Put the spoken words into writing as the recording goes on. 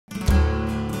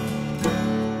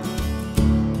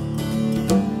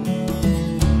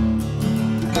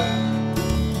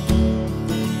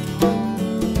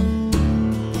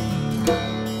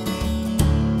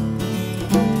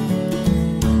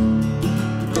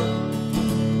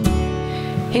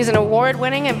He's an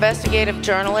award-winning investigative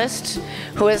journalist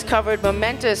who has covered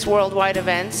momentous worldwide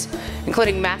events,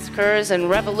 including massacres and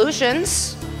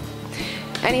revolutions.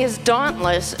 And he is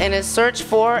dauntless in his search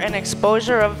for and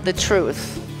exposure of the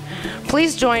truth.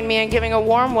 Please join me in giving a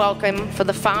warm welcome for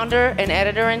the founder and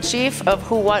editor-in-chief of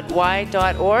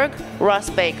whowhatwhy.org, Russ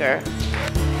Baker.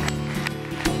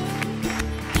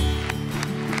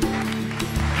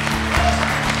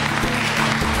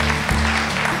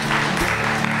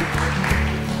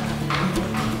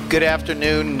 Good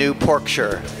afternoon, New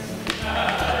Porkshire.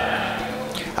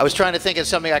 I was trying to think of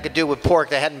something I could do with pork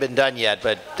that hadn't been done yet,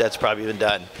 but that's probably been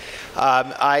done.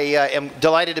 I am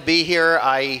delighted to be here.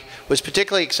 I was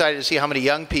particularly excited to see how many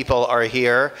young people are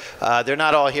here. They're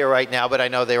not all here right now, but I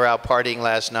know they were out partying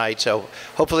last night, so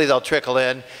hopefully they'll trickle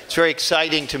in. It's very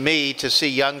exciting to me to see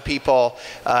young people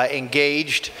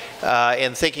engaged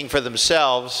and thinking for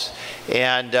themselves.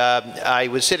 And I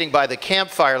was sitting by the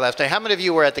campfire last night. How many of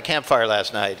you were at the campfire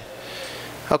last night?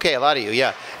 Okay, a lot of you,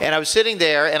 yeah. And I was sitting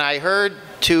there, and I heard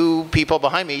two people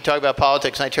behind me talk about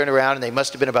politics, and I turned around, and they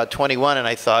must have been about 21, and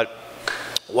I thought,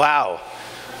 wow,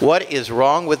 what is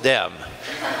wrong with them?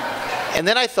 And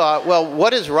then I thought, well,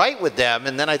 what is right with them?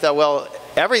 And then I thought, well,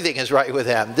 everything is right with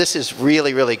them. This is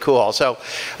really, really cool. So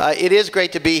it is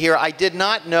great to be here. I did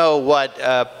not know what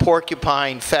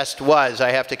Porcupine Fest was,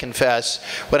 I have to confess,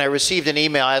 when I received an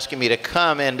email asking me to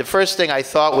come. And the first thing I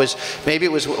thought was maybe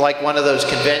it was like one of those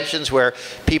conventions where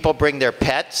people bring their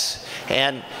pets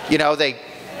and, you know, they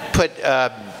put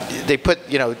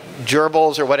you know,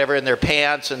 gerbils or whatever in their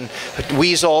pants and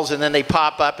weasels, and then they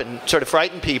pop up and sort of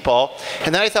frighten people.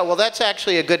 And then I thought, well, that's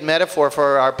actually a good metaphor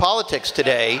for our politics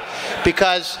today,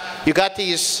 because you got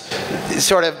these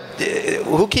sort of,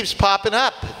 who keeps popping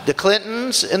up? The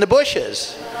Clintons and the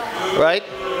Bushes, right?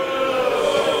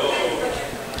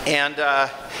 And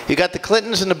you got the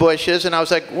Clintons and the Bushes, and I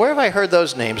was like, where have I heard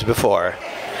those names before?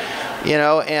 You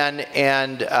know,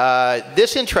 and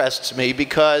this interests me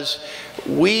because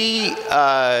we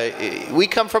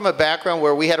come from a background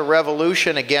where we had a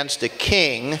revolution against a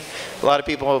king. A lot of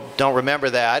people don't remember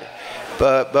that,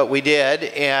 but we did,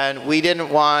 and we didn't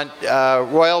want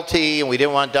royalty, and we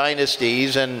didn't want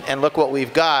dynasties, and look what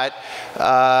we've got.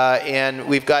 And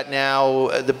we've got now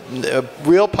the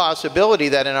real possibility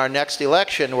that in our next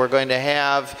election we're going to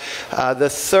have the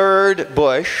third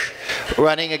Bush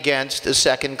running against the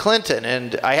second Clinton.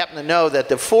 And I happen to know that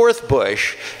the fourth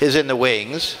Bush is in the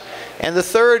wings, and the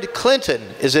third Clinton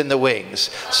is in the wings.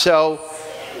 So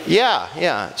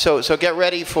yeah. So get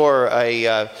ready for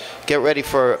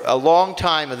a long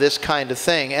time of this kind of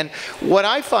thing. And what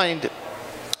I find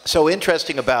so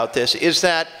interesting about this is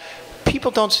that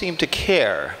people don't seem to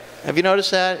care. Have you noticed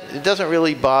that? It doesn't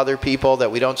really bother people that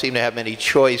we don't seem to have many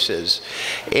choices.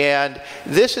 And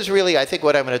this is really, I think,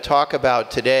 what I'm going to talk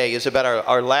about today is about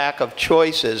our lack of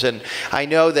choices. And I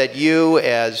know that you,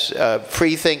 as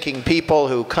free-thinking people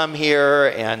who come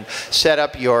here and set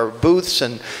up your booths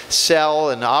and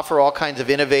sell and offer all kinds of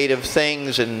innovative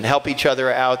things and help each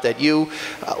other out, that you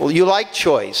like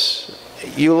choice.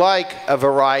 You like a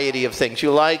variety of things.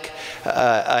 You like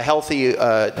a healthy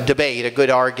debate, a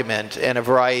good argument, and a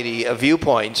variety of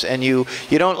viewpoints. And you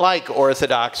don't like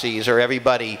orthodoxies or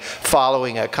everybody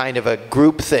following a kind of a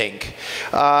groupthink.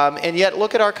 And yet,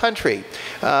 look at our country.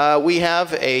 We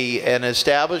have an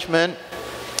establishment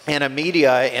and a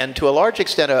media, and to a large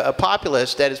extent a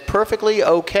populace that is perfectly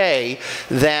okay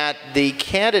that the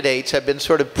candidates have been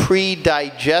sort of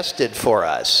pre-digested for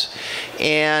us.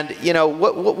 And, you know,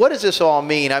 what does this all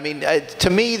mean? I mean, to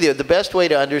me, the best way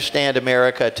to understand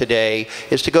America today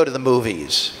is to go to the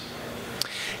movies.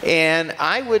 And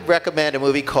I would recommend a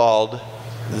movie called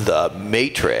The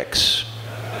Matrix.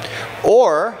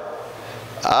 Or,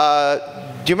 do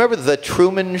you remember The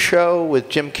Truman Show with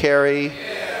Jim Carrey?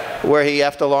 Where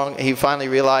he finally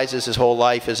realizes his whole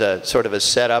life is a sort of a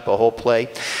setup, a whole play.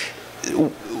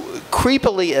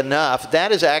 Creepily enough,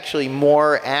 that is actually a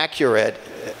more accurate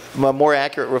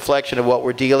reflection of what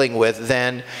we're dealing with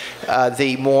than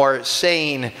the more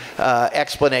sane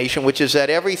explanation, which is that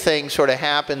everything sort of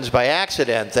happens by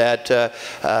accident, that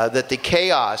the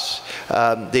chaos,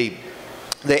 the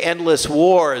endless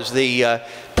wars, the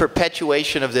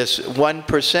perpetuation of this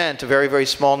 1%, a very, very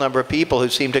small number of people who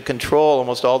seem to control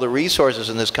almost all the resources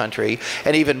in this country,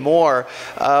 and even more,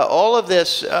 all of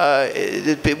this,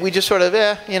 we just sort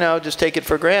of, you know, just take it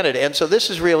for granted. And so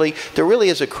this is really, there really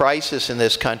is a crisis in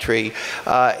this country.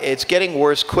 It's getting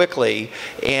worse quickly,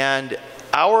 and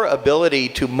our ability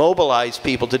to mobilize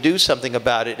people to do something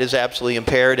about it is absolutely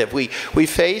imperative. We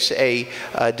face a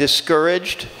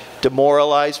discouraged,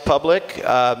 demoralized public.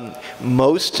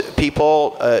 Most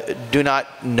people do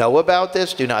not know about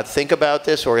this, do not think about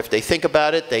this, or if they think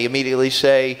about it, they immediately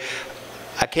say,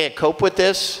 I can't cope with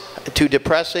this, too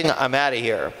depressing, I'm out of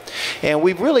here. And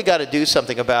we've really got to do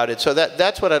something about it. So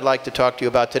that's what I'd like to talk to you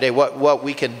about today, what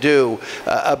we can do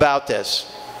about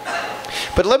this.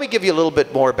 But let me give you a little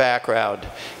bit more background.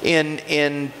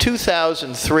 In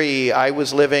 2003, I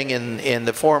was living in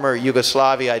the former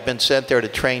Yugoslavia. I'd been sent there to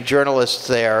train journalists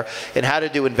there in how to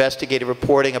do investigative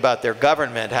reporting about their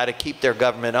government, how to keep their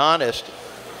government honest.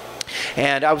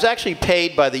 And I was actually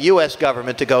paid by the U.S.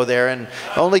 government to go there, and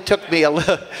only took me a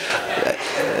little,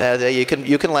 you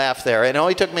can laugh there, and it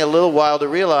only took me a little while to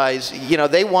realize, you know,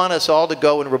 they want us all to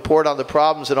go and report on the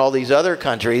problems in all these other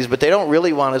countries, but they don't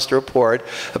really want us to report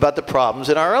about the problems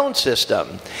in our own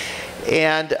system.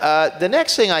 And the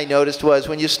next thing I noticed was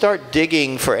when you start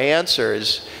digging for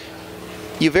answers,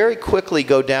 you very quickly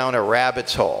go down a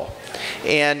rabbit's hole.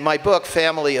 And my book,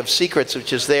 Family of Secrets,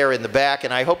 which is there in the back,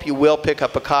 and I hope you will pick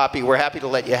up a copy. We're happy to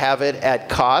let you have it at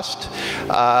cost.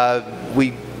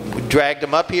 We dragged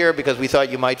them up here because we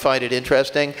thought you might find it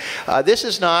interesting. This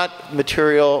is not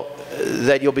material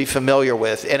that you'll be familiar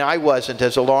with, and I wasn't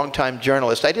as a longtime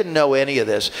journalist. I didn't know any of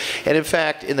this. And in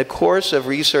fact, in the course of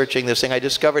researching this thing, I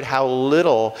discovered how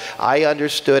little I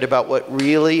understood about what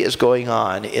really is going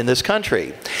on in this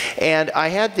country. And I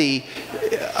had the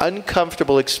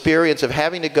uncomfortable experience of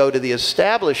having to go to the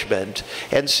establishment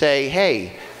and say,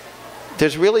 hey,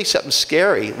 there's really something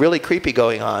scary, really creepy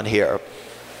going on here.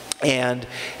 And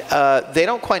they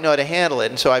don't quite know how to handle it.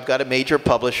 And so I've got a major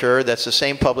publisher that's the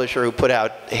same publisher who put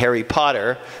out Harry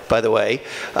Potter, by the way.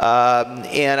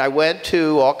 And I went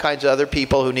to all kinds of other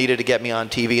people who needed to get me on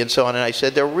TV and so on. And I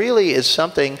said, there really is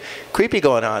something creepy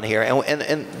going on here.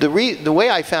 And the way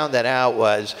I found that out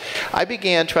was I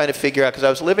began trying to figure out, because I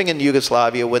was living in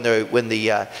Yugoslavia when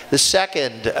the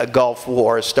second Gulf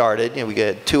War started. You know, we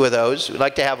got 2 of those. We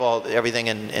like to have everything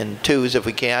in 2s if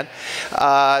we can.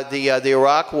 The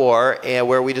Iraq War, and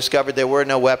where we discovered there were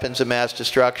no weapons of mass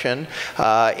destruction,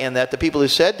 and that the people who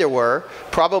said there were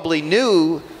probably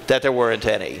knew that there weren't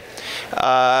any.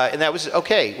 And that was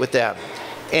okay with them.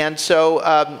 And so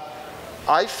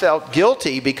I felt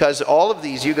guilty because all of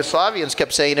these Yugoslavians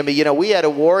kept saying to me, you know, we had a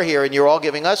war here and you're all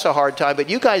giving us a hard time, but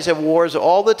you guys have wars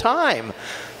all the time.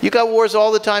 You got wars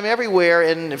all the time everywhere,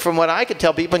 and from what I could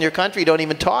tell, people in your country don't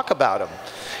even talk about them.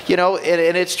 You know,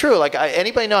 and it's true. Like,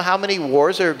 anybody know how many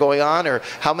wars are going on, or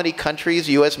how many countries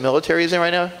the U.S. military is in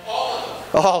right now?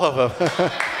 All of them.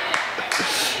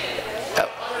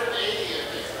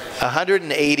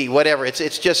 180, whatever.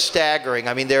 It's just staggering.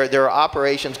 I mean, there are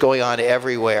operations going on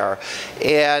everywhere,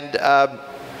 and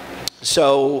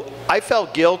so I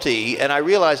felt guilty, and I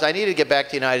realized I needed to get back to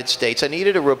the United States. I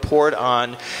needed a report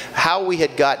on how we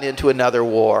had gotten into another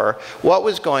war, what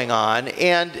was going on.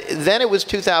 And then it was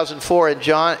 2004, and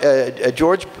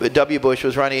George W. Bush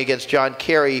was running against John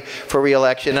Kerry for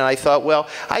re-election. And I thought, well,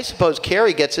 I suppose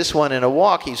Kerry gets this one in a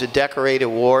walk. He's a decorated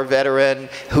war veteran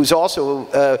who's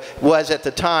also was at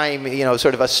the time, you know,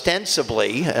 sort of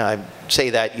ostensibly, say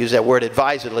that, use that word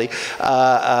advisedly,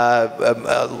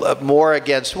 more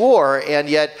against war, and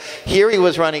yet here he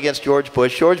was running against George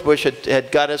Bush. George Bush had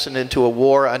got us into a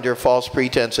war under false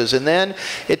pretenses, and then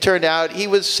it turned out he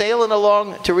was sailing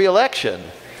along to re-election.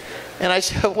 And I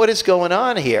said, what is going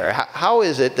on here? How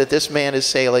is it that this man is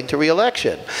sailing to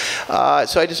re-election?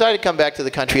 So I decided to come back to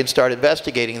the country and start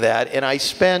investigating that. And I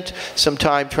spent some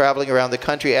time traveling around the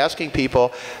country asking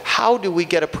people, how do we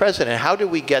get a president? How do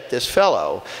we get this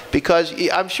fellow? Because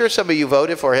I'm sure some of you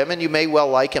voted for him, and you may well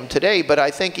like him today, but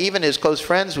I think even his close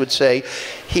friends would say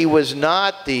he was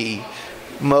not the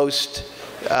most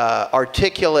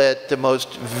articulate, the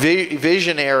most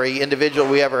visionary individual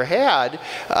we ever had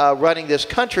running this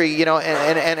country, you know,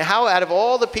 and how out of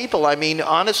all the people, I mean,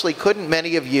 honestly, couldn't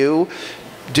many of you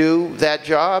do that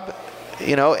job?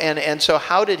 You know, and so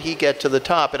how did he get to the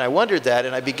top? And I wondered that,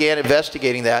 and I began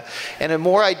investigating that. And the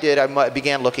more I did, I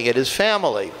began looking at his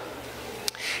family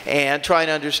and trying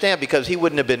to understand, because he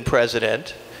wouldn't have been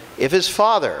president if his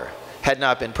father had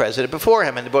not been president before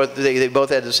him, and they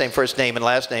both had the same first name and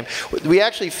last name. We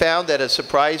actually found that a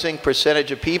surprising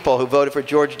percentage of people who voted for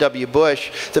George W.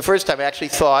 Bush the first time actually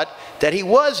thought that he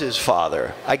was his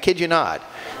father. I kid you not.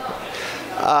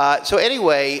 So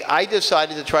anyway, I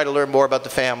decided to try to learn more about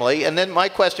the family, and then my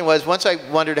question was, once I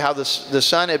wondered how the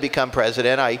son had become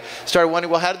president, I started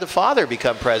wondering, well, how did the father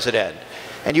become president?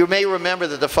 And you may remember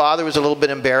that the father was a little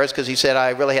bit embarrassed because he said, I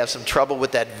really have some trouble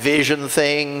with that vision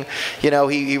thing. You know,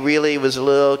 he really was a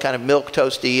little kind of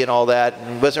milquetoasty and all that,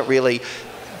 and wasn't really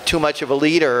too much of a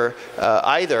leader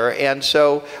either. And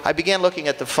so I began looking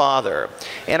at the father.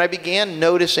 And I began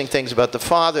noticing things about the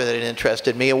father that had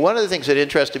interested me. And one of the things that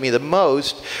interested me the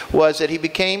most was that he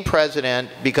became president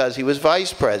because he was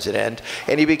vice president.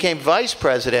 And he became vice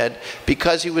president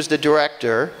because he was the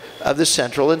director of the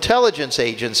Central Intelligence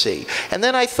Agency. And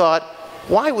then I thought,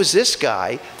 why was this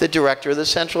guy the director of the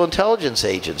Central Intelligence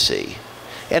Agency?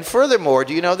 And furthermore,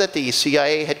 do you know that the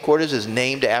CIA headquarters is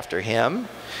named after him?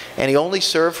 And he only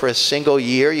served for a single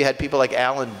year. You had people like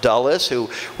Alan Dulles, who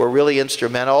were really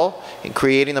instrumental in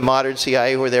creating the modern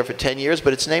CIA, who were there for 10 years,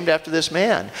 but it's named after this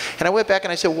man. And I went back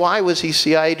and I said, why was he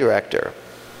CIA director?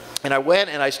 And I went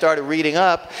and I started reading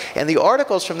up, and the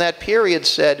articles from that period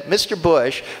said, Mr.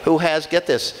 Bush, who has, get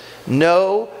this,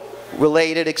 no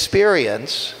related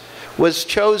experience, was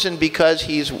chosen because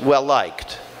he's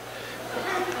well-liked.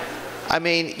 I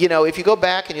mean, you know, if you go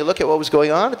back and you look at what was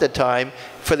going on at the time,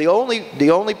 for the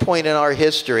only point in our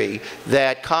history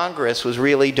that Congress was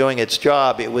really doing its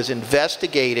job, it was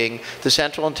investigating the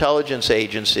Central Intelligence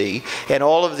Agency and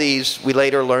all of these, we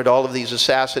later learned, all of these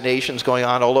assassinations going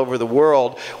on all over the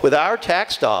world with our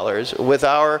tax dollars,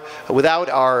 without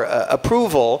our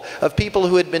approval of people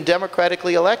who had been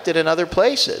democratically elected in other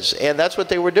places. And that's what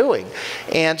they were doing.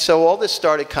 And so all this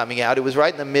started coming out. It was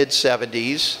right in the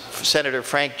mid-70s. Senator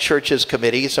Frank Church's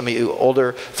committee, some of you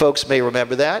older folks may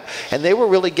remember that, and they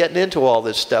were really getting into all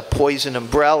this stuff, poison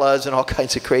umbrellas and all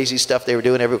kinds of crazy stuff they were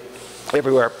doing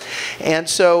everywhere. And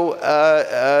so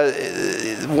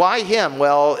why him?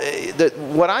 Well,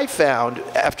 what I found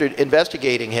after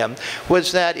investigating him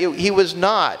was that he was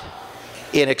not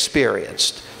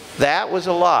inexperienced. That was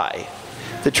a lie.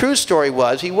 The true story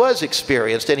was he was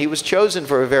experienced, and he was chosen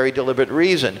for a very deliberate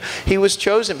reason. He was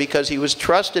chosen because he was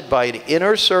trusted by an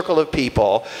inner circle of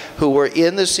people who were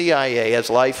in the CIA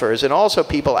as lifers, and also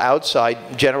people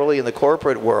outside, generally in the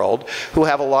corporate world, who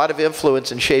have a lot of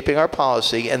influence in shaping our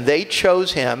policy, and they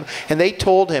chose him, and they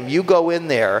told him, you go in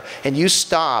there and you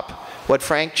stop what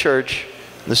Frank Church,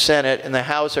 the Senate, and the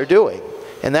House are doing.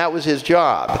 And that was his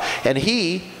job. And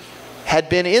he had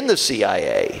been in the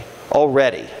CIA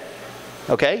already.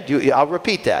 Okay, I'll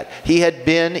repeat that. He had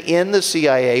been in the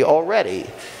CIA already.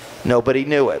 Nobody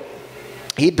knew it.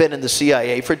 He'd been in the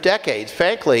CIA for decades.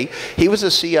 Frankly, he was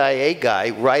a CIA guy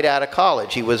right out of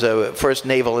college. He was first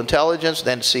naval intelligence,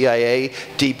 then CIA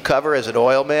deep cover as an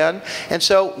oil man. And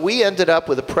so we ended up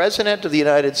with a president of the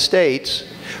United States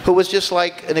who was just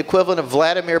like an equivalent of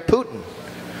Vladimir Putin,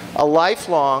 a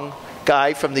lifelong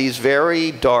guy from these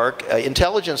very dark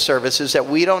intelligence services that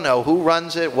we don't know who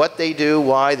runs it, what they do,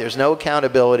 why. There's no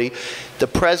accountability. The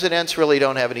presidents really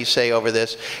don't have any say over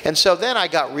this. And so then I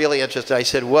got really interested. I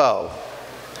said, whoa,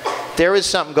 there is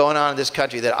something going on in this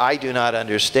country that I do not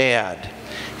understand.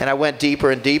 And I went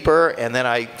deeper and deeper, and then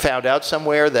I found out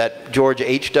somewhere that George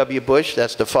H.W. Bush,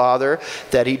 that's the father,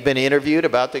 that he'd been interviewed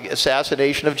about the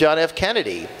assassination of John F.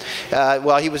 Kennedy.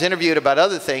 Well, he was interviewed about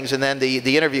other things, and then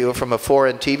the interviewer from a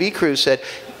foreign TV crew said,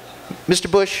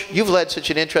 Mr. Bush, you've led such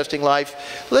an interesting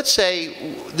life. Let's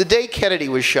say the day Kennedy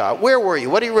was shot, where were you?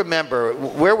 What do you remember?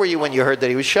 Where were you when you heard that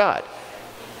he was shot?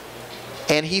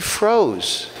 And he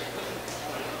froze.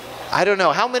 I don't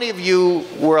know. How many of you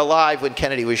were alive when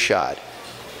Kennedy was shot?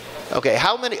 Okay,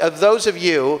 how many of those of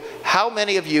you, how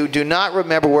many of you do not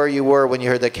remember where you were when you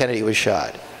heard that Kennedy was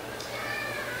shot?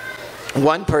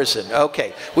 One person.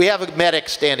 Okay, we have a medic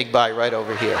standing by right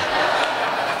over here.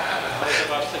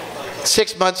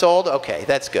 6 months old? Okay,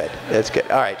 that's good. That's good.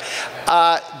 All right.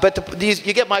 But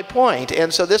you get my point.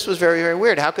 And so this was very, very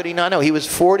weird. How could he not know? He was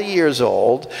 40 years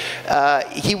old.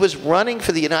 He was running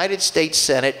for the United States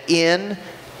Senate in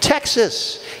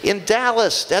Texas, in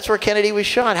Dallas. That's where Kennedy was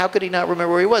shot. How could he not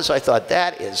remember where he was? So I thought,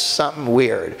 that is something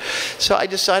weird. So I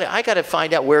decided, I got to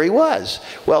find out where he was.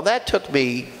 Well, that took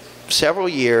me several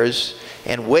years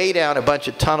and way down a bunch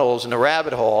of tunnels in a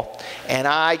rabbit hole. And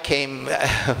I came,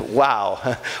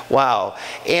 wow, wow.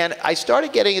 And I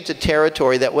started getting into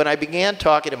territory that when I began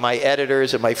talking to my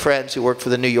editors and my friends who worked for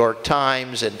the New York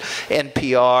Times and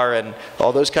NPR and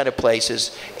all those kind of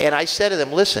places, and I said to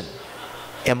them, listen,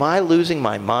 am I losing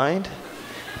my mind?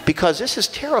 Because this is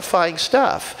terrifying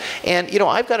stuff. And, you know,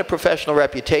 I've got a professional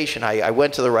reputation. I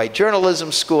went to the right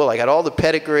journalism school. I got all the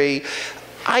pedigree.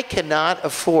 I cannot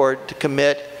afford to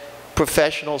commit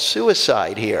professional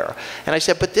suicide here. And I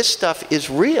said, but this stuff is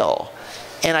real.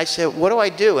 And I said, what do I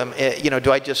do? You know,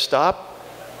 do I just stop?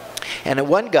 And then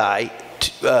one guy,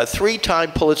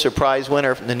 three-time Pulitzer Prize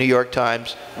winner from the New York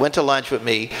Times, went to lunch with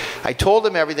me. I told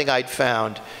him everything I'd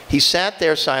found. He sat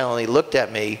there silently, looked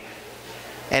at me,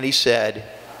 and he said,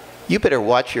 you better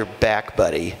watch your back,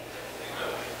 buddy.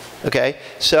 Okay,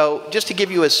 so just to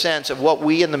give you a sense of what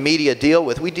we in the media deal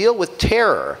with, we deal with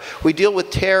terror. We deal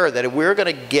with terror that if we're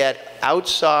going to get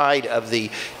outside of the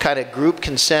kind of group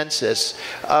consensus,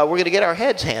 we're going to get our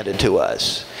heads handed to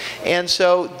us. And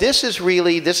so this is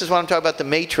what I'm talking about, the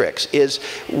matrix, is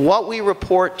what we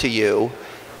report to you.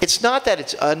 It's not that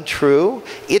it's untrue.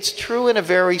 It's true in a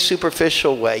very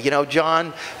superficial way. You know,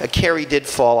 John Kerry did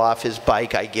fall off his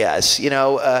bike, I guess. You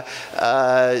know,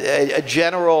 a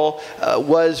general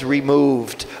was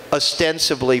removed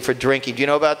ostensibly for drinking. Do you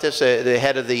know about this? The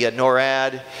head of the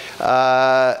NORAD.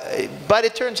 But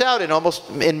it turns out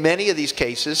in many of these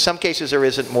cases, some cases there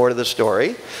isn't more to the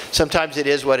story. Sometimes it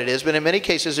is what it is, but in many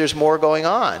cases there's more going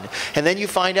on. And then you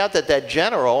find out that that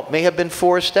general may have been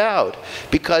forced out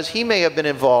because he may have been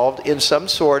involved in some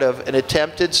sort of an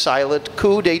attempted silent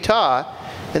coup d'etat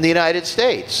in the United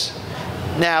States.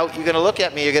 Now, you're going to look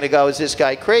at me, you're going to go, is this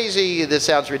guy crazy? This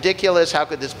sounds ridiculous. How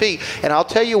could this be? And I'll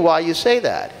tell you why you say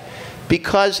that.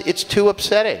 Because it's too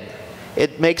upsetting.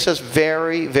 It makes us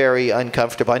very, very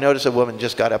uncomfortable. I noticed a woman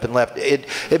just got up and left.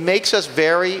 It makes us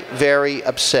very, very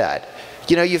upset.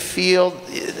 You know, you feel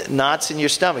knots in your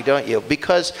stomach, don't you?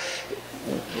 Because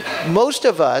most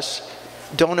of us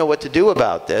don't know what to do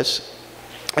about this.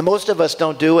 And most of us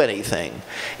don't do anything.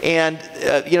 And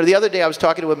you know, the other day I was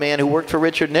talking to a man who worked for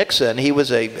Richard Nixon. He was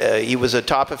a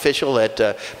top official at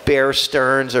Bear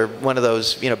Stearns, or one of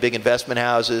those big investment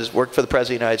houses. Worked for the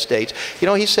President of the United States. You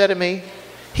know what he said to me?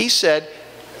 He said,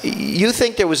 "You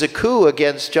think there was a coup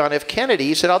against John F. Kennedy?"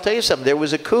 He said, "I'll tell you something. There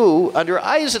was a coup under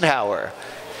Eisenhower."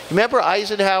 Remember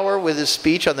Eisenhower with his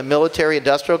speech on the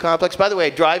military-industrial complex? By the way,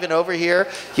 driving over here,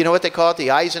 you know what they call it?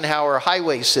 The Eisenhower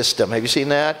highway system. Have you seen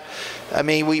that? I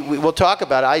mean, we'll talk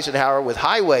about Eisenhower with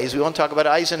highways. We won't talk about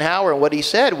Eisenhower and what he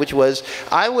said, which was,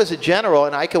 I was a general,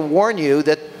 and I can warn you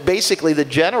that basically the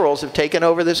generals have taken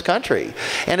over this country.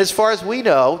 And as far as we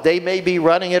know, they may be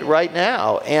running it right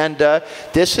now. And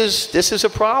this is a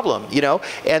problem, you know.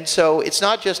 And so it's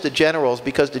not just the generals,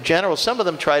 because the generals, some of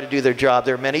them try to do their job.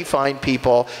 There are many fine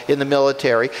people in the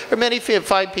military. There are many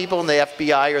fine people in the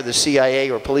FBI or the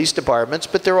CIA or police departments,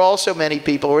 but there are also many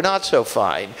people who are not so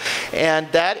fine.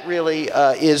 And that really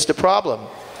is the problem.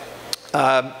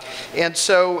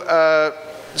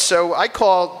 So I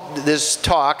call this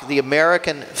talk the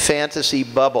American fantasy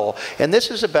bubble. And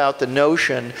this is about the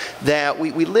notion that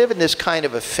we live in this kind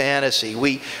of a fantasy.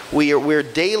 We're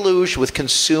deluged with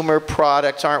consumer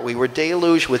products, aren't we? We're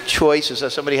deluged with choices.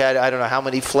 Somebody had, I don't know how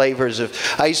many flavors of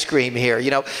ice cream here.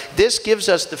 You know, this gives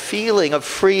us the feeling of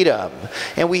freedom.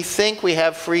 And we think we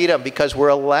have freedom because we're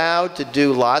allowed to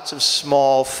do lots of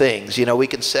small things. You know, we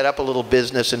can set up a little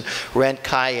business and rent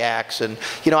kayaks. And,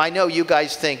 you know, I know you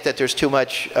guys think that there's too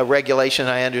much regulation.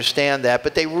 I understand that,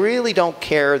 but they really don't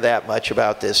care that much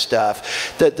about this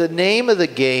stuff. The name of the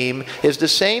game is the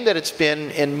same that it's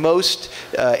been in most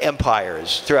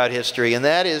empires throughout history, and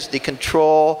that is the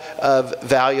control of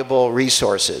valuable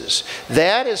resources.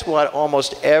 That is what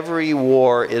almost every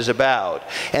war is about.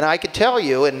 And I could tell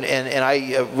you, and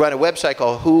I run a website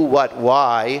called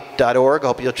whowhatwhy.org. I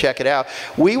hope you'll check it out.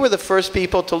 We were the first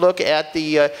people to look at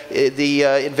the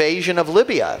invasion of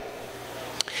Libya.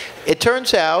 It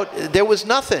turns out there was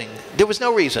nothing. There was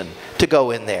no reason to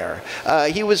go in there.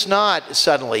 He was not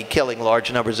suddenly killing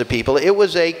large numbers of people. It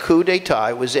was a coup d'etat.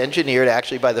 It was engineered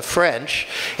actually by the French.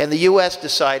 And the U.S.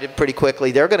 decided pretty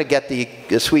quickly they're going to get the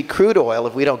sweet crude oil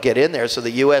if we don't get in there. So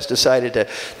the U.S. decided to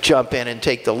jump in and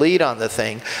take the lead on the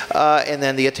thing. And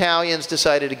then the Italians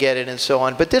decided to get in and so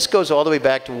on. But this goes all the way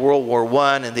back to World War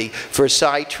I and the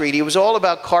Versailles Treaty. It was all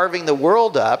about carving the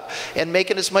world up and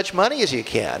making as much money as you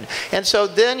can. And so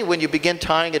then when you begin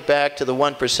tying it back to the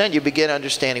 1%, you begin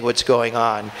understanding what's going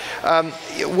on.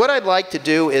 What I'd like to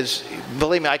do is,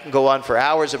 believe me, I can go on for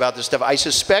hours about this stuff. I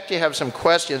suspect you have some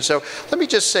questions, so let me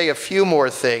just say a few more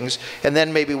things, and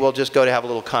then maybe we'll just go to have a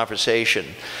little conversation.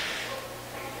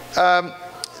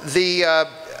 The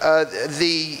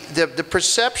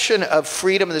perception of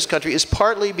freedom in this country is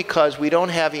partly because we don't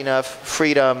have enough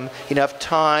freedom, enough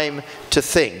time to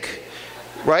think.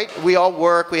 Right? We all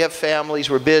work, we have families,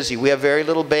 we're busy, we have very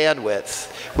little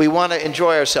bandwidth. We want to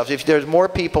enjoy ourselves. If there's more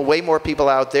people, way more people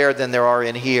out there than there are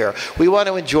in here, we want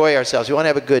to enjoy ourselves, we want to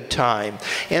have a good time.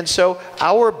 And so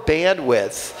our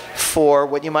bandwidth for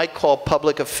what you might call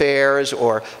public affairs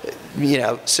or, you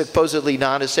know, supposedly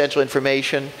non-essential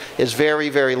information is very,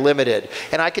 very limited.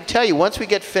 And I can tell you, once we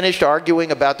get finished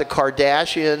arguing about the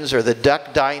Kardashians or the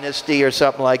Duck Dynasty or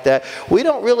something like that, we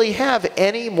don't really have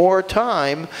any more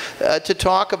time to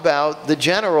talk about the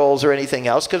generals or anything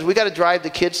else, because we got to drive the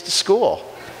kids to school.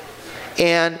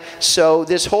 And so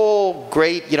this whole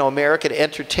great, you know, American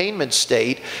entertainment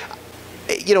state,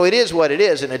 you know, it is what it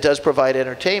is, and it does provide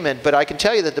entertainment, but I can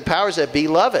tell you that the powers that be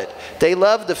love it. They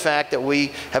love the fact that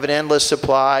we have an endless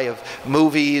supply of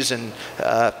movies and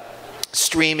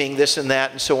streaming, this and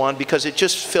that, and so on, because it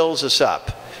just fills us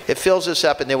up. It fills us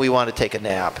up, and then we want to take a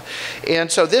nap. And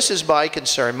so this is my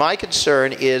concern. My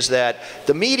concern is that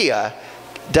the media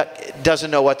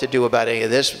doesn't know what to do about any of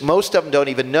this. Most of them don't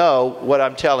even know what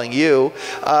I'm telling you.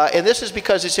 And this is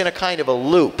because it's in a kind of a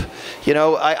loop. You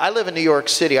know, I live in New York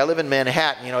City. I live in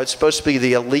Manhattan. You know, it's supposed to be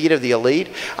the elite of the elite.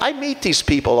 I meet these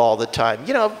people all the time.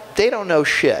 You know, they don't know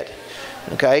shit.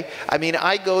 Okay? I mean,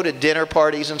 I go to dinner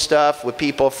parties and stuff with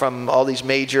people from all these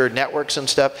major networks and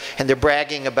stuff, and they're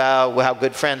bragging about how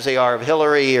good friends they are of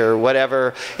Hillary or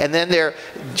whatever, and then they're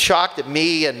shocked at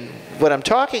me and what I'm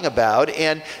talking about,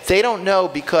 and they don't know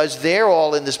because they're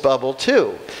all in this bubble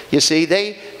too. You see,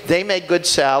 they make good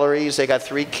salaries, they got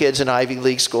 3 kids in Ivy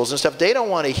League schools and stuff. They don't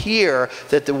want to hear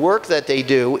that the work that they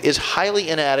do is highly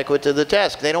inadequate to the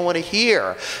task. They don't want to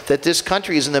hear that this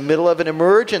country is in the middle of an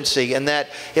emergency, and that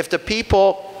if the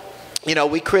people, you know,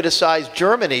 we criticize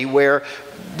Germany, where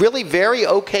really very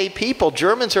okay people,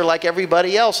 Germans are like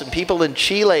everybody else, and people in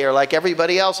Chile are like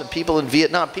everybody else, and people in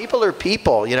Vietnam, people are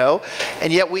people, you know,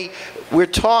 and yet we're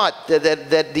taught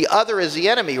that the other is the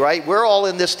enemy, right? We're all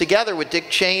in this together with Dick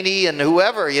Cheney and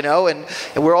whoever, you know, and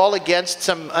we're all against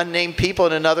some unnamed people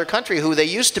in another country who they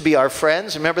used to be our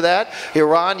friends. Remember that?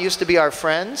 Iran used to be our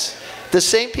friends. The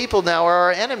same people now are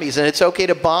our enemies, and it's okay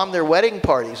to bomb their wedding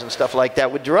parties and stuff like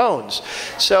that with drones.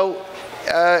 So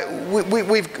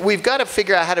we've got to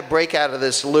figure out how to break out of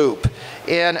this loop.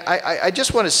 And I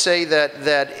just want to say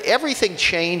that everything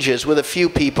changes with a few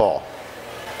people.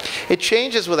 It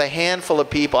changes with a handful of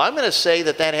people. I'm going to say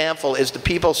that handful is the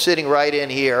people sitting right in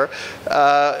here.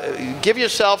 Give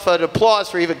yourself an applause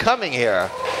for even coming here.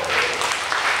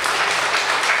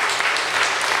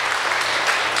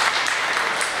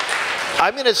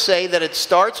 I'm going to say that it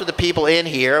starts with the people in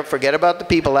here. Forget about the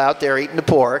people out there eating the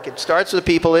pork. It starts with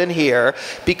the people in here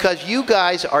because you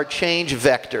guys are change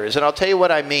vectors. And I'll tell you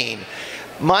what I mean.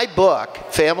 My book,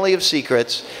 Family of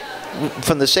Secrets,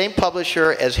 from the same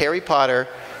publisher as Harry Potter,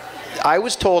 I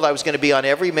was told I was going to be on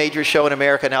every major show in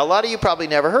America. Now, a lot of you probably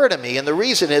never heard of me, and the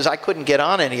reason is I couldn't get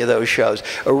on any of those shows.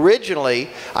 Originally,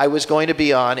 I was going to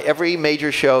be on every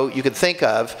major show you could think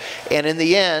of, and in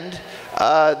the end,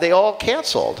 they all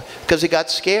canceled because they got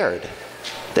scared.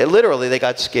 They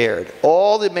got scared.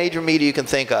 All the major media you can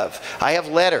think of. I have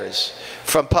letters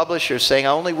from publishers saying,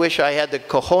 I only wish I had the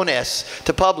cojones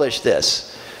to publish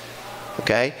this.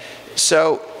 Okay?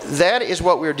 So that is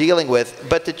what we're dealing with.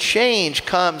 But the change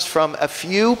comes from a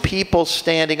few people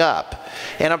standing up.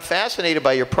 And I'm fascinated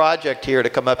by your project here to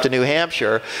come up to New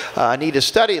Hampshire. I need to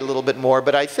study it a little bit more,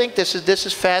 but I think this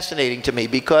is fascinating to me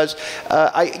because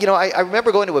I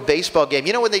remember going to a baseball game.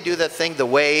 You know when they do that thing, the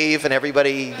wave, and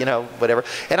everybody, you know, whatever.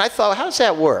 And I thought, how does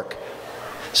that work?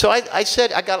 So I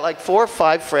said, I got like 4 or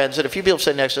 5 friends, and a few people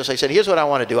sitting next to us. I said, here's what I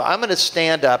want to do. I'm going to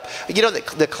stand up. You know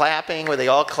the clapping where they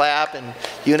all clap in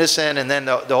unison, and then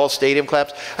the whole stadium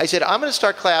claps? I said, I'm going to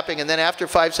start clapping, and then after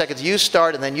 5 seconds, you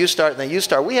start, and then you start, and then you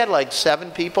start. We had like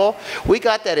 7 people. We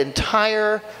got that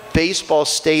entire baseball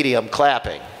stadium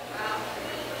clapping.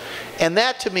 And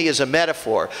that to me is a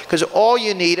metaphor, because all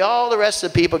you need, all the rest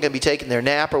of the people are going to be taking their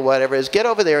nap or whatever, is get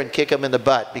over there and kick them in the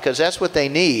butt, because that's what they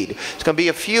need. It's going to be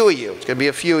a few of you. It's going to be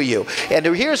a few of you. And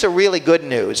here's a really good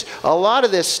news. A lot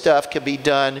of this stuff can be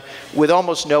done with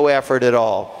almost no effort at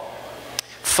all.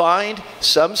 Find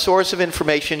some source of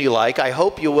information you like. I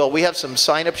hope you will. We have some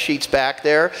sign-up sheets back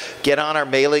there. Get on our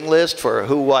mailing list for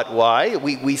who, what, why.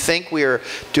 We think we're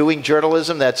doing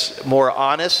journalism that's more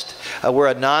honest. We're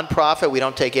a nonprofit. We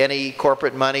don't take any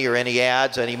corporate money or any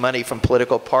ads, any money from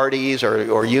political parties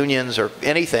or unions or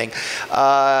anything.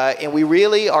 And we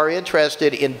really are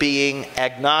interested in being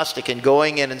agnostic and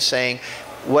going in and saying,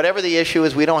 whatever the issue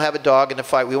is, we don't have a dog in the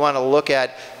fight. We want to look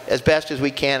at, as best as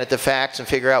we can, at the facts and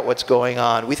figure out what's going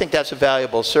on. We think that's a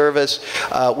valuable service.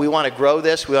 We want to grow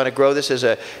this. We want to grow this as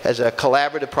a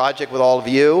collaborative project with all of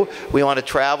you. We want to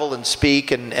travel and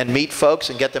speak and meet folks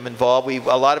and get them involved.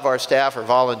 A lot of our staff are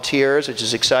volunteers, which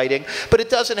is exciting. But it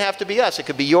doesn't have to be us. It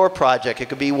could be your project. It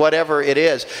could be whatever it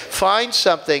is. Find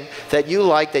something that you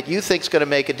like, that you think is going to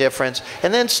make a difference,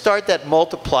 and then start that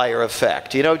multiplier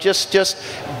effect. You know, just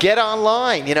get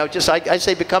online. You know, I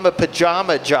say become a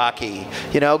pajama jockey.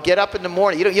 You know, know, get up in the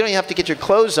morning. You don't even have to get your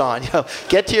clothes on. You know,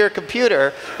 get to your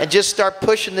computer and just start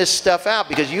pushing this stuff out,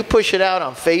 because you push it out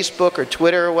on Facebook or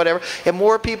Twitter or whatever, and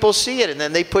more people see it, and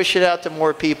then they push it out to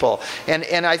more people.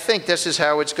 And I think this is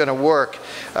how it's going to work.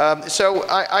 So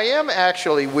I am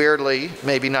actually weirdly,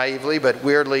 maybe naively, but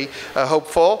weirdly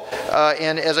hopeful.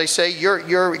 And as I say,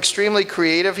 you're extremely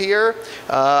creative here.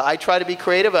 I try to be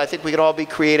creative. I think we can all be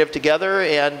creative together,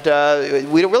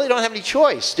 and we really don't have any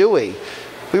choice, do we?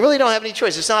 We really don't have any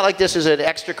choice. It's not like this is an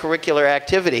extracurricular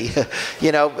activity.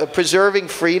 You know, preserving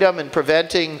freedom and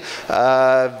preventing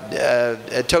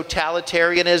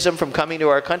totalitarianism from coming to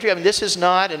our country. I mean, this is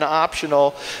not an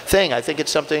optional thing. I think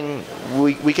it's something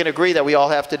we can agree that we all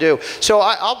have to do. So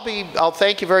I'll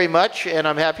thank you very much, and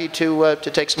I'm happy to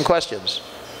take some questions.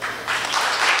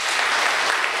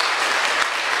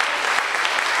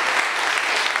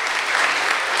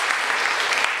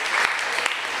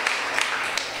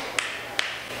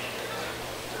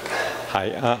 Hi.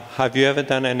 Have you ever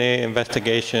done any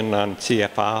investigation on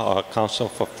CFR, or Council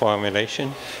for Foreign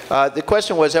Relations? The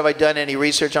question was, have I done any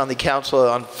research on the Council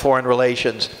on Foreign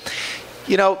Relations?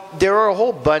 You know, there are a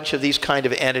whole bunch of these kind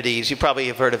of entities. You probably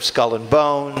have heard of Skull and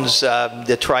Bones,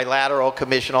 the Trilateral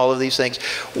Commission, all of these things.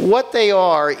 What they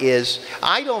are is,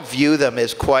 I don't view them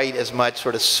as quite as much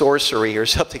sort of sorcery or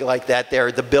something like that.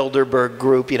 They're the Bilderberg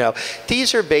Group, you know.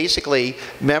 These are basically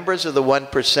members of the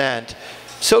 1%.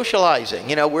 Socializing,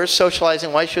 you know, we're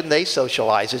socializing. Why shouldn't they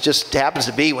socialize? It just happens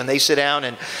to be when they sit down,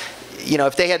 and, you know,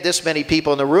 if they had this many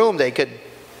people in the room, they could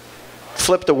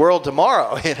flip the world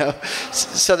tomorrow, you know.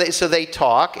 So they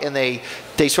talk, and they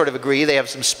sort of agree. They have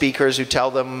some speakers who tell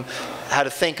them how to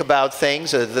think about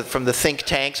things from the think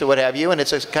tanks or what have you, and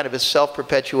it's a kind of a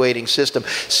self-perpetuating system.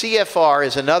 CFR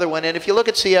is another one, and if you look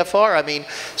at CFR, I mean,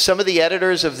 some of the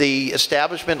editors of the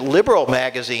establishment liberal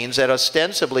magazines that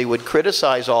ostensibly would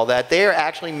criticize all that, they are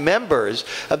actually members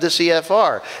of the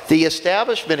CFR. The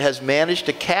establishment has managed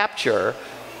to capture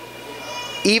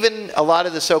even a lot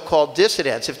of the so-called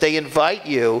dissidents. If they invite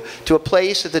you to a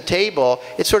place at the table,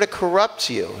 it sort of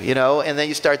corrupts you, you know, and then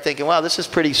you start thinking, wow, this is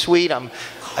pretty sweet.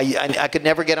 I could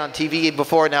never get on TV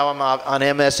before, now I'm on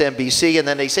MSNBC, and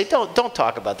then they say, don't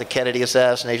talk about the Kennedy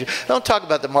assassination, don't talk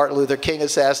about the Martin Luther King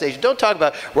assassination, don't talk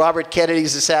about Robert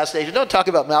Kennedy's assassination, don't talk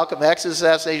about Malcolm X's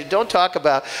assassination, don't talk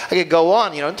about, I could go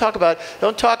on, you know, don't talk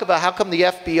about how come the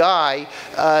FBI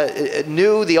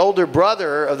knew the older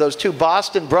brother of those two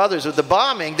Boston brothers with the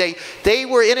bombing. They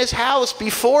were in his house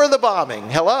before the bombing.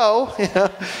 Hello?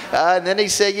 And then they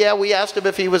say, yeah, we asked him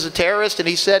if he was a terrorist, and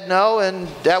he said no, and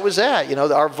that was that, you know,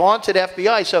 our vaunted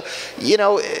FBI. So, you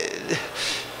know,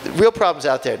 real problems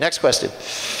out there. Next question.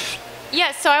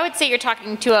 Yeah, so I would say you're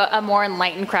talking to a more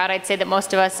enlightened crowd. I'd say that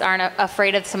most of us aren't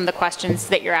afraid of some of the questions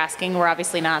that you're asking. We're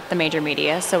obviously not the major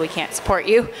media, so we can't support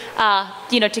you,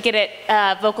 you know, to get it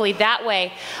vocally that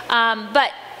way.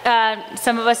 But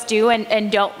some of us do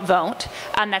and don't vote.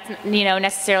 That's, you know,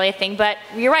 necessarily a thing. But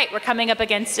you're right, we're coming up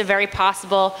against a very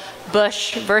possible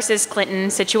Bush versus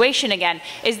Clinton situation again.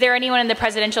 Is there anyone in the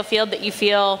presidential field that you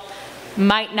feel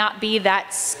might not be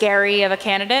that scary of a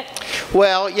candidate?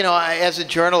 Well, you know, as a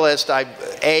journalist,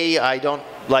 I don't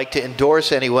like to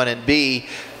endorse anyone, and B,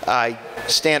 I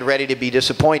stand ready to be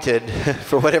disappointed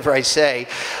for whatever I say.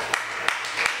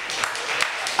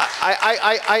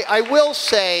 I will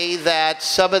say that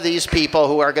some of these people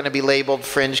who are going to be labeled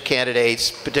fringe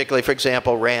candidates, particularly, for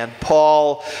example, Rand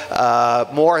Paul,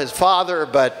 more his father,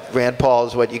 but Rand Paul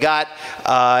is what you got,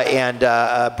 and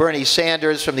Bernie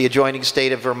Sanders from the adjoining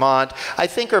state of Vermont, I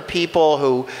think are people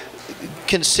who,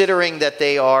 considering that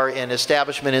they are in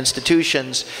establishment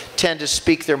institutions, tend to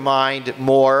speak their mind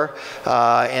more,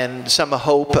 and some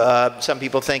hope. Some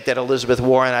people think that Elizabeth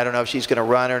Warren, I don't know if she's going to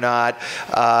run or not.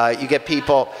 You get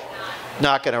people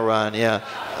not going to run, yeah.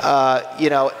 You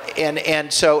know,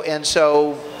 and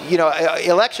so you know,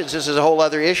 elections, this is a whole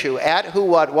other issue. At Who,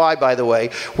 What, Why, by the way,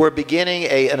 we're beginning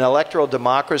an electoral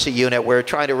democracy unit. We're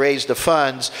trying to raise the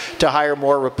funds to hire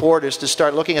more reporters to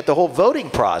start looking at the whole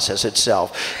voting process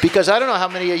itself. Because I don't know how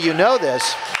many of you know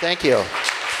this. Thank you.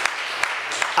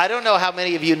 I don't know how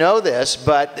many of you know this,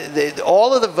 but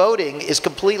all of the voting is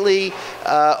completely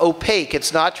opaque.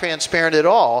 It's not transparent at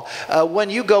all. When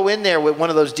you go in there with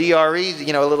one of those DREs,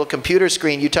 you know, a little computer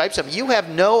screen, you type something, you have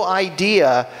no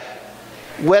idea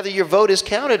whether your vote is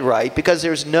counted right, because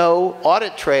there's no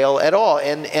audit trail at all.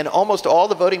 And almost all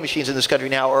the voting machines in this country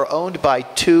now are owned by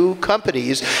 2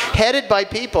 companies, headed by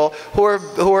people who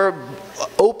are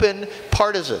open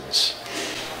partisans.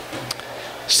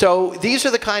 So these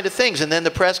are the kind of things, and then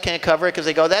the press can't cover it because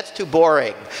they go, that's too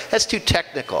boring, that's too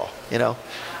technical, you know.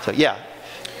 So yeah.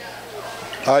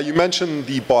 You mentioned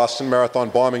the Boston Marathon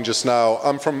bombing just now.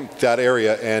 I'm from that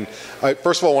area, and I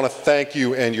first of all want to thank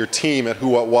you and your team at Who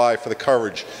What Why for the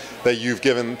coverage that you've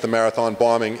given the marathon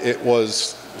bombing. It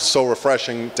was so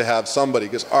refreshing to have somebody,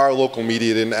 because our local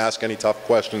media didn't ask any tough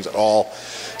questions at all.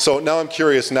 So now I'm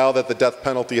curious, now that the death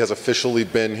penalty has officially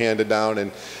been handed down,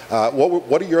 and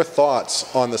what are your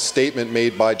thoughts on the statement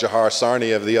made by Jahar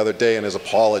Sarniev the other day in his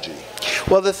apology?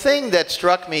 Well, the thing that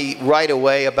struck me right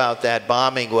away about that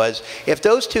bombing was, if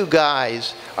those two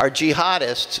guys are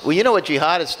jihadists, well, you know what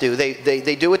jihadists do.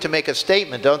 They do it to make a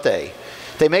statement, don't they?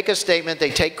 They make a statement, they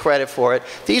take credit for it.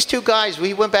 These two guys,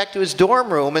 we went back to his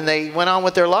dorm room and they went on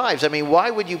with their lives. I mean,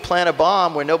 why would you plant a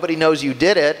bomb where nobody knows you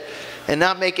did it and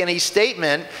not make any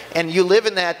statement, and you live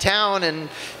in that town and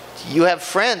you have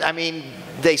friends? I mean,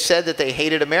 they said that they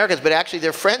hated Americans, but actually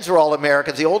their friends were all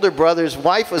Americans. The older brother's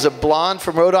wife was a blonde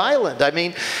from Rhode Island. I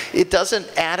mean, it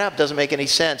doesn't add up, doesn't make any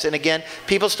sense. And again,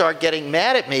 people start getting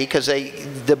mad at me because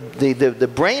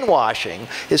the brainwashing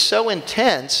is so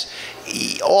intense.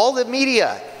 All the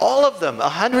media, all of them,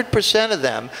 100% of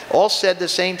them, all said the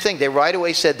same thing. They right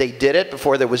away said they did it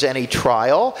before there was any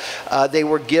trial. They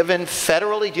were given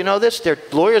federally, do you know this? Their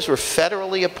lawyers were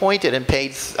federally appointed and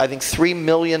paid, I think, $3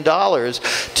 million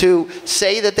to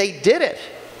say that they did it.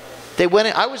 They went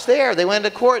in, I was there, they went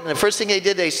into court, and the first thing they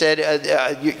did, they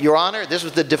said, Your Honor, this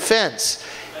was the defense.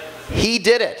 He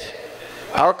did it.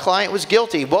 Our client was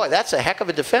guilty. Boy, that's a heck of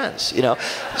a defense, you know.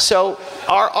 So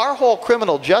our whole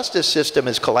criminal justice system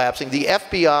is collapsing. The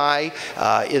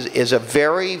FBI is a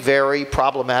very, very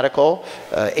problematical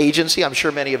agency. I'm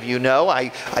sure many of you know. I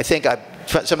think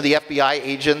some of the FBI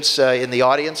agents in the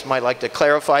audience might like to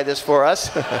clarify this for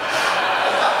us.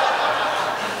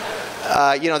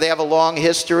 You know, they have a long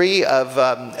history of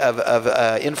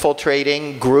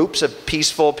infiltrating groups of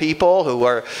peaceful people who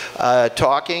are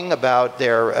talking about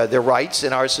their rights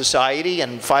in our society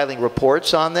and filing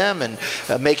reports on them and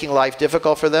making life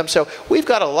difficult for them. So we've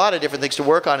got a lot of different things to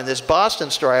work on in this Boston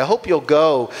story. I hope you'll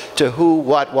go to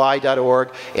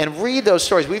whowhatwhy.org and read those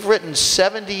stories. We've written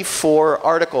 74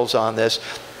 articles on this.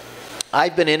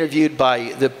 I've been interviewed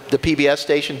by the PBS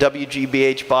station,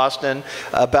 WGBH Boston,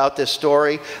 about this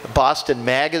story. Boston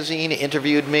Magazine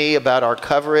interviewed me about our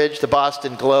coverage, the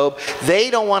Boston Globe. They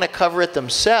don't want to cover it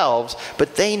themselves,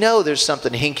 but they know there's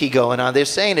something hinky going on. They're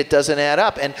saying it doesn't add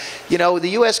up. And, you know,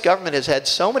 the U.S. government has had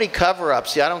so many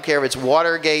cover-ups. I don't care if it's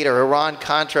Watergate or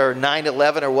Iran-Contra or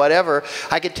 9/11 or whatever.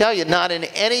 I can tell you, not in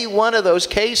any one of those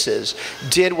cases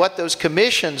did what those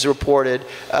commissions reported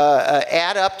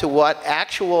add up to what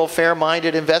actual fair-minded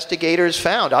investigators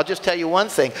found. I'll just tell you one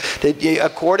thing.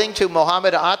 According to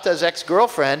Mohammed Atta's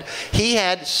ex-girlfriend, he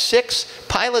had 6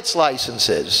 pilot's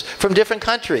licenses from different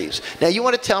countries. Now, you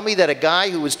want to tell me that a guy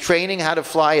who was training how to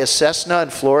fly a Cessna in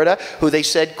Florida, who they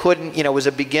said couldn't, you know, was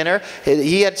a beginner,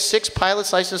 he had 6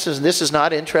 pilot's licenses, and this is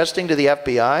not interesting to the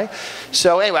FBI?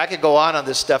 So anyway, I could go on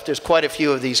this stuff. There's quite a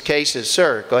few of these cases.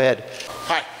 Sir, go ahead.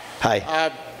 Hi.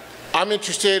 Hi. I'm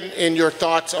interested in your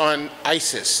thoughts on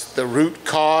ISIS, the root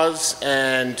cause,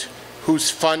 and who's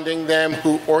funding them,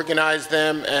 who organized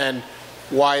them, and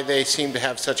why they seem to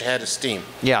have such a head of steam.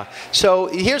 Yeah. So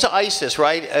here's ISIS,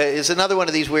 right? Is another one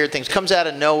of these weird things. Comes out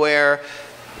of nowhere.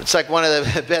 It's like one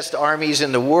of the best armies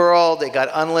in the world. They got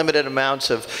unlimited amounts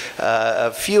of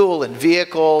fuel and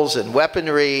vehicles and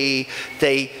weaponry.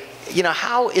 You know,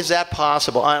 how is that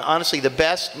possible? Honestly, the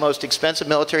best, most expensive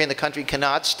military in the country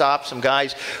cannot stop some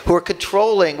guys who are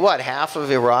controlling, what, half of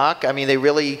Iraq? I mean, they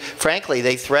really, frankly,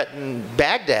 they threaten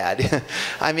Baghdad.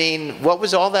 I mean, what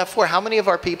was all that for? How many of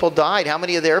our people died? How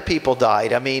many of their people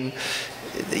died? I mean,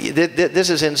 this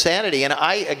is insanity. And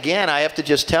I have to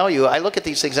just tell you, I look at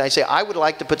these things and I say, I would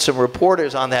like to put some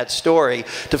reporters on that story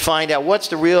to find out what's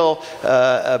the real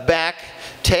back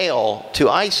tail to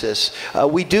ISIS.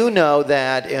 We do know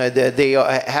that they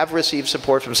have received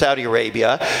support from Saudi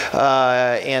Arabia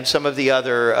and some of the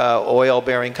other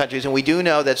oil-bearing countries, and we do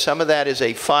know that some of that is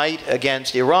a fight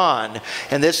against Iran,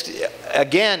 and this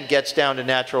again gets down to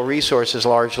natural resources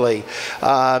largely.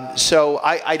 So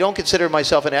I don't consider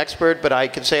myself an expert, but I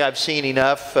can say I've seen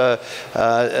enough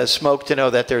smoke to know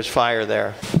that there's fire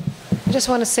there. I just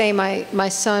want to say my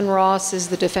son Ross is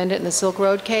the defendant in the Silk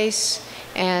Road case,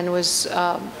 and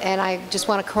I just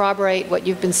want to corroborate what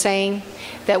you've been saying,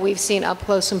 that we've seen up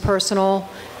close and personal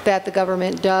that the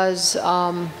government does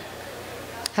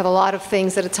have a lot of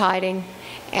things that it's hiding,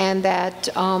 and that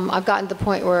I've gotten to the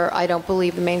point where I don't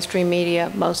believe the mainstream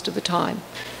media most of the time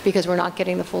because we're not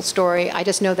getting the full story. I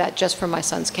just know that just from my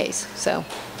son's case. So.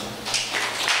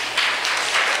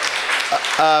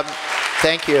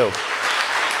 Thank you.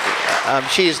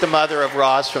 She's the mother of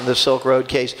Ross from the Silk Road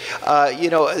case. You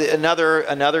know,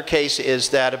 another case is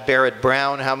that of Barrett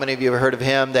Brown. How many of you have heard of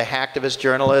him? The hacktivist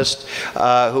journalist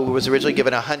who was originally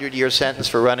given a 100-year sentence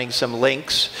for running some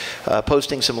links,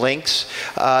 posting some links.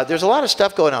 There's a lot of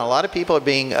stuff going on. A lot of people are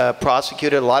being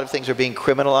prosecuted. A lot of things are being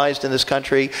criminalized in this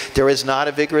country. There is not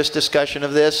a vigorous discussion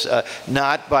of this,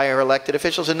 not by our elected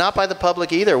officials and not by the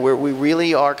public either. We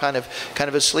really are kind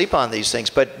of asleep on these things,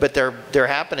 but they're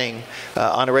happening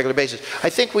on a regular basis. I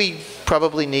think we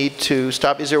probably need to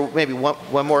stop. Is there maybe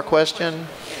one more question?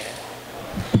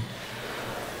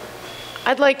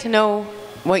 I'd like to know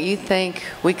what you think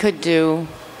we could do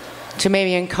to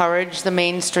maybe encourage the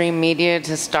mainstream media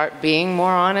to start being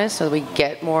more honest so that we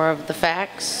get more of the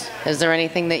facts. Is there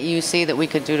anything that you see that we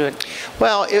could do to?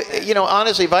 Well, you know,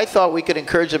 honestly, if I thought we could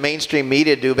encourage the mainstream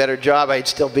media to do a better job, I'd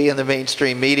still be in the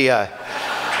mainstream media.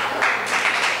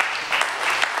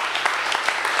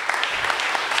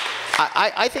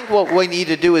 I think what we need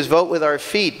to do is vote with our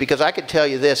feet, because I can tell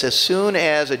you this: as soon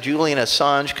as a Julian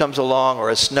Assange comes along, or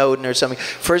a Snowden or something,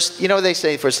 first, you know what they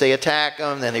say, first they attack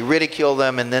them, then they ridicule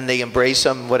them, and then they embrace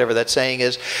them, whatever that saying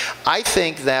is. I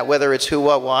think that whether it's who,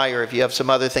 what, why, or if you have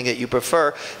some other thing that you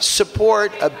prefer,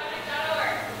 support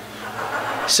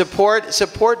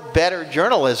better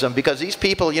journalism, because these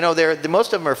people, you know,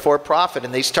 most of them are for profit,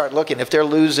 and they start looking, if they're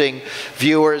losing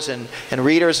viewers and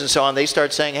readers and so on, they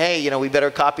start saying, hey, you know, we better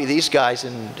copy these guys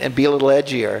and be a little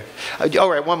edgier. All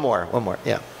right, one more,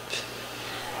 yeah.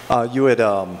 You had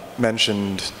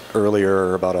mentioned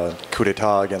earlier about a coup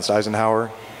d'etat against Eisenhower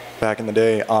back in the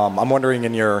day. I'm wondering,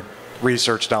 in your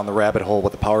research down the rabbit hole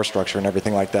with the power structure and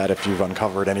everything like that, if you've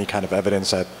uncovered any kind of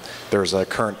evidence that there's a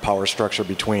current power structure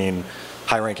between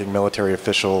high-ranking military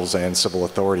officials and civil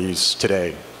authorities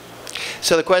today.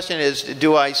 So the question is,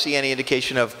 do I see any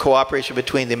indication of cooperation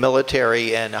between the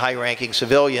military and high-ranking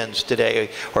civilians today,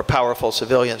 or powerful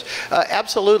civilians?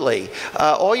 Absolutely.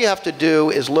 All you have to do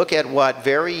is look at what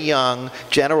very young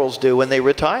generals do when they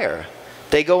retire.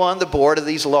 They go on the board of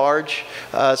these large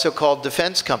so-called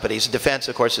defense companies. Defense,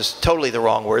 of course, is totally the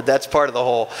wrong word. That's part of the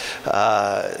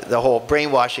whole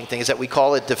brainwashing thing, is that we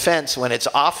call it defense when it's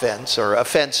offense or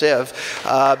offensive.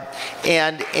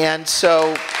 And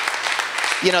so,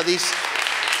 you know, these...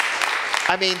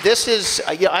 I mean, this is,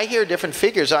 you know, I hear different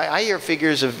figures. I hear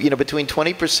figures of, you know, between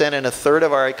 20% and a third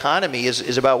of our economy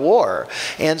is about war.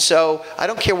 And so I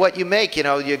don't care what you make, you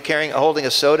know, you're holding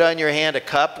a soda in your hand, a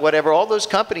cup, whatever. All those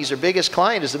companies, their biggest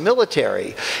client is the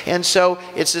military. And so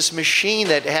it's this machine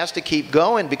that has to keep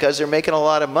going because they're making a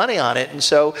lot of money on it. And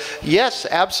so, yes,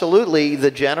 absolutely,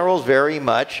 the generals very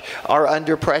much are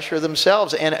under pressure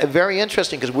themselves. And very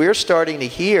interesting, because we're starting to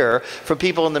hear from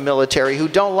people in the military who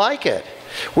don't like it.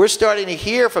 We're starting to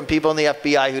hear from people in the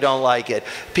FBI who don't like it,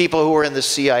 people who are in the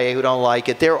CIA who don't like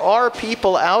it. There are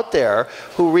people out there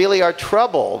who really are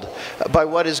troubled by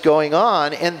what is going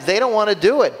on, and they don't want to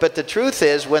do it. But the truth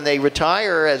is, when they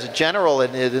retire as a general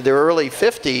in their early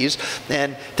 50s,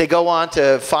 and they go on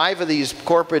to 5 of these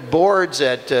corporate boards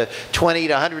at $20,000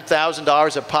 to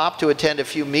 $100,000 a pop to attend a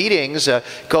few meetings,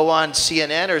 go on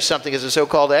CNN or something as a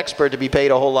so-called expert to be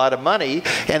paid a whole lot of money,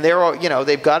 and they're, you know,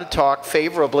 they've got to talk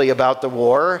favorably about the war.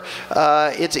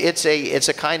 It's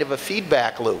a kind of a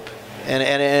feedback loop, and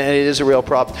it is a real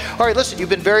problem. All right, listen, you've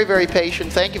been very, very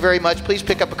patient. Thank you very much. Please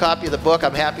pick up a copy of the book.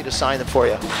 I'm happy to sign them for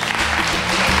you.